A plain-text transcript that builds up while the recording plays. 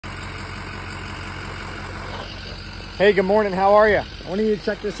Hey, good morning. How are you? I want you to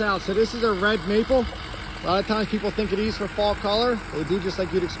check this out. So this is a red maple. A lot of times people think of these for fall color. They do just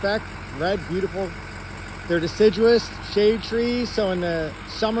like you'd expect. Red, beautiful. They're deciduous shade trees. So in the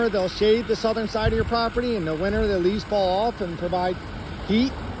summer, they'll shade the southern side of your property. In the winter, the leaves fall off and provide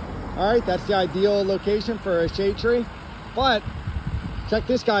heat. All right, that's the ideal location for a shade tree. But check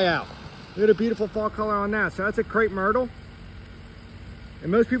this guy out. Look at a beautiful fall color on that. So that's a Crape Myrtle.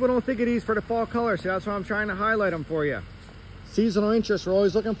 And most people don't think of these for the fall color, so that's why I'm trying to highlight them for you. Seasonal interest we're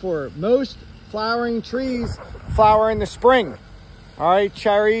always looking for. Most flowering trees flower in the spring. All right,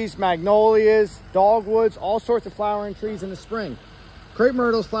 cherries, magnolias, dogwoods, all sorts of flowering trees in the spring. Crape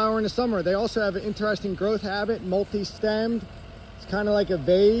myrtles flower in the summer. They also have an interesting growth habit, multi-stemmed. It's kind of like a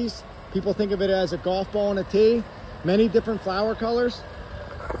vase. People think of it as a golf ball and a tee. Many different flower colors.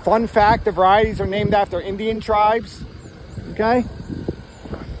 Fun fact, the varieties are named after Indian tribes, okay?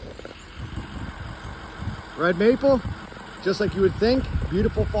 Red maple, just like you would think,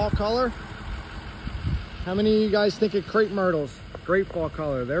 beautiful fall color. How many of you guys think of Crape myrtles? Great fall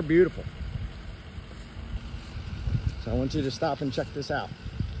color, they're beautiful. So I want you to stop and check this out.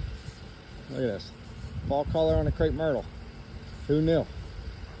 Look at this, fall color on a Crape myrtle. Who knew?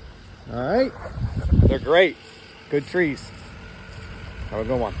 All right, they're great, good trees. Have a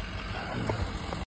good one.